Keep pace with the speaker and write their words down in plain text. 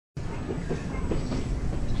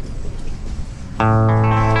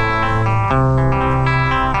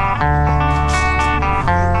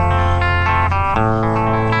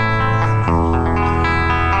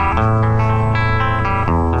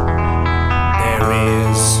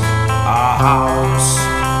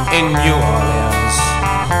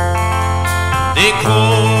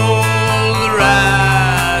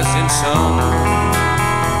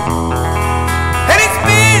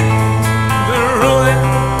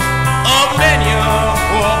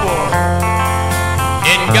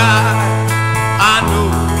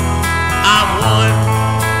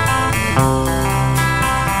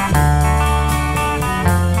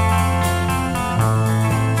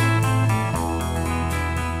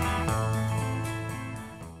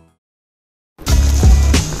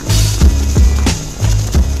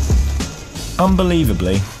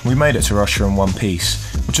Unbelievably, we made it to Russia in one piece,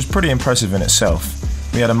 which was pretty impressive in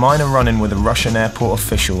itself. We had a minor run-in with a Russian airport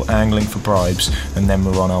official angling for bribes, and then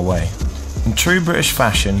we were on our way. In true British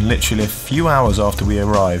fashion, literally a few hours after we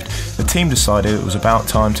arrived, the team decided it was about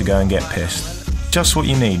time to go and get pissed. Just what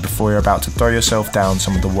you need before you're about to throw yourself down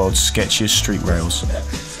some of the world's sketchiest street rails.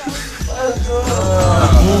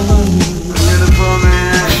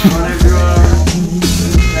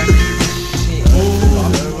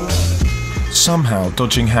 Somehow,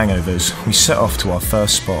 dodging hangovers, we set off to our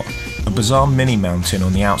first spot, a bizarre mini-mountain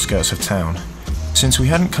on the outskirts of town. Since we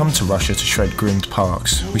hadn't come to Russia to shred groomed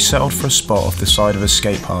parks, we settled for a spot off the side of a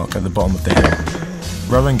skate park at the bottom of the hill.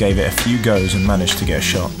 Rowan gave it a few goes and managed to get a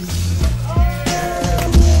shot.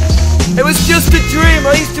 It was just a dream,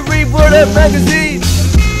 I used to read Word Up magazine.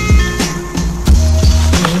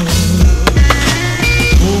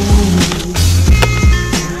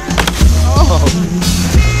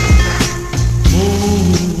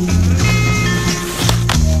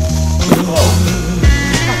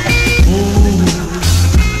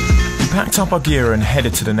 Packed up our gear and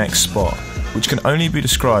headed to the next spot, which can only be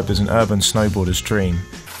described as an urban snowboarder's dream.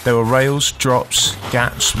 There were rails, drops,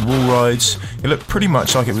 gaps, wall rides. It looked pretty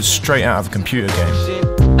much like it was straight out of a computer game.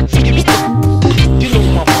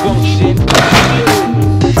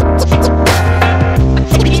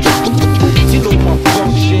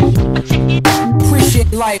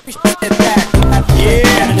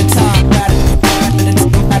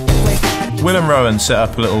 Will and Rowan set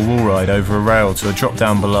up a little wall ride over a rail to a drop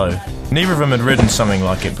down below. Neither of them had ridden something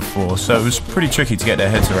like it before, so it was pretty tricky to get their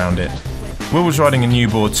heads around it. Will was riding a new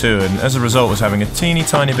board too, and as a result was having a teeny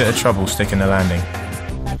tiny bit of trouble sticking the landing.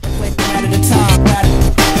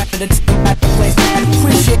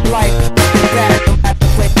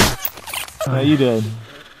 How you doing?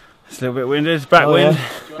 It's a little bit windy, it's backwind.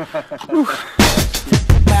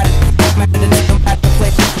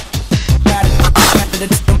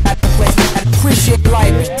 Appreciate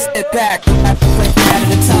life, step back.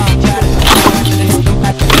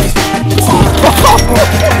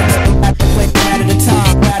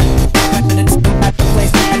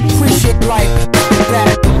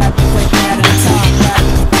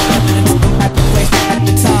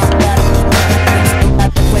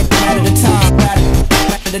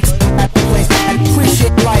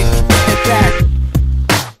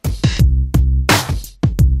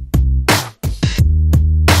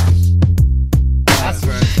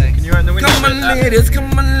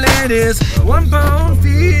 Come on ladies, 1 pound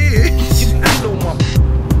fish.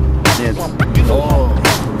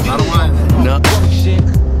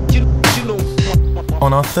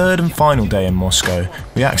 On our third and final day in Moscow,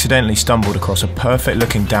 we accidentally stumbled across a perfect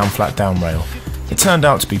looking down flat down rail. It turned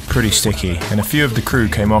out to be pretty sticky, and a few of the crew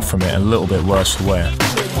came off from it a little bit worse for wear.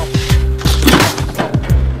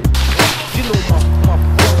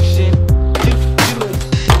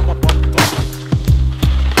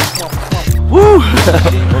 Woo! What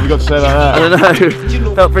have you got to say about that? I don't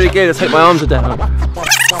know, felt pretty good, I think my arms are down.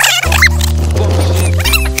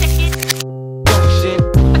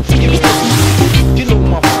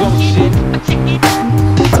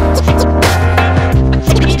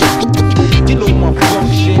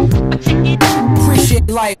 Appreciate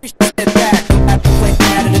life, step back.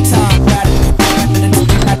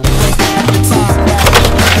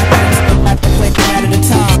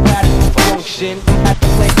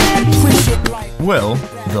 Will,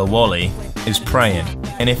 the Wally, is praying,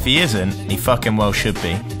 and if he isn't, he fucking well should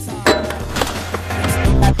be.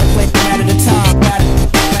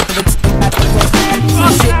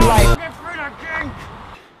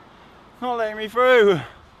 Not letting me through.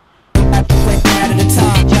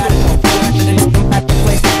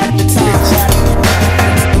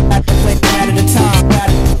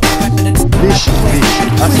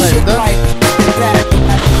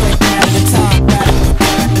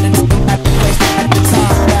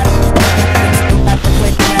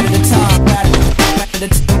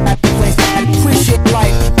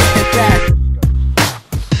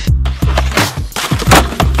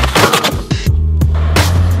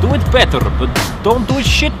 don't do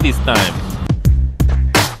shit this time.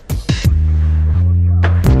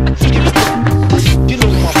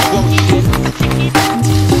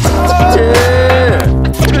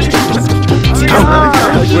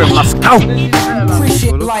 We're Moscow.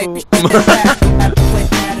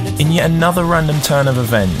 In yet another random turn of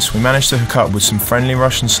events, we managed to hook up with some friendly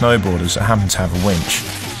Russian snowboarders that happened to have a winch.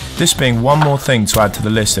 This being one more thing to add to the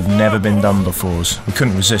list of never been done befores, we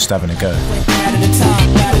couldn't resist having a go.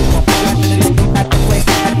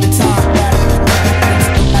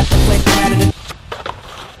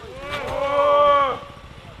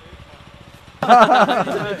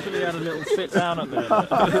 Literally had a little sit down up there.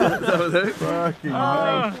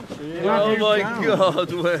 Oh my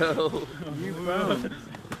God, Will.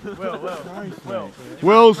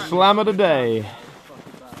 Will's slam of the day.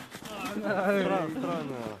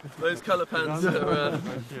 Those colour pants are...